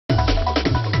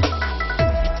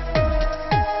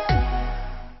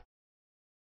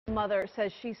mother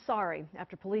says she's sorry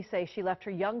after police say she left her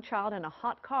young child in a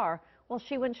hot car while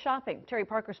she went shopping. Terry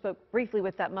Parker spoke briefly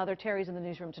with that mother. Terry's in the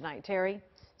newsroom tonight. Terry?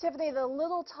 Tiffany, the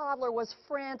little toddler was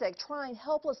frantic, trying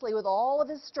helplessly with all of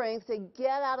his strength to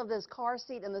get out of this car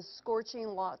seat in the scorching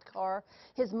locked car.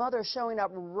 His mother showing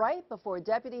up right before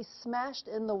deputies smashed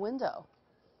in the window.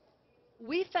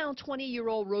 We found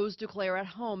 20-year-old Rose Duclair at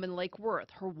home in Lake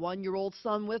Worth, her 1-year-old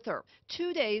son with her,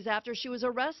 2 days after she was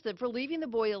arrested for leaving the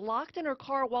boy locked in her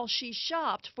car while she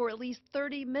shopped for at least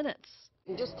 30 minutes.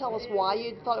 Just tell us why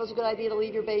you thought it was a good idea to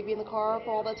leave your baby in the car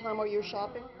for all that time while you were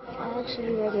shopping. I'd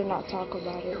actually rather not talk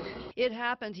about it. It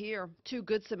happened here. 2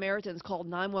 Good Samaritans called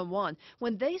 911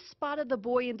 when they spotted the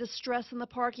boy in distress in the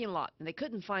parking lot, and they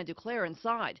couldn't find Duclair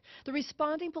inside. The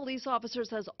responding police officer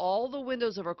says all the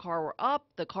windows of her car were up,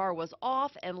 the car was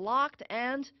off and locked,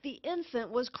 and the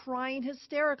infant was crying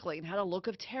hysterically and had a look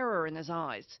of terror in his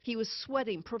eyes. He was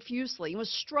sweating profusely and was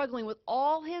struggling with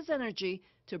all his energy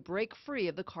to break free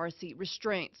of the car seat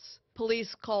restraints.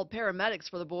 Police called paramedics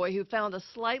for the boy, who found a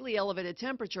slightly elevated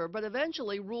temperature but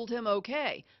eventually ruled him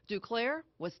okay. Duclair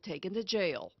was taken to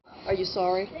jail. Are you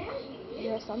sorry?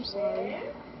 Yes, I'm sorry.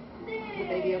 Is the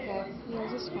baby okay?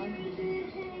 Yes, it's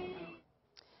fine.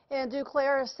 And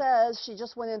Duclair says she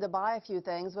just went in to buy a few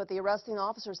things, but the arresting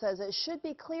officer says it should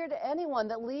be clear to anyone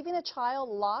that leaving a child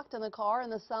locked in a car in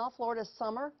the South Florida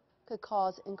summer could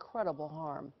cause incredible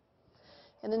harm.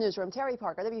 In the newsroom, Terry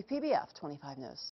Parker, WPBF 25 News.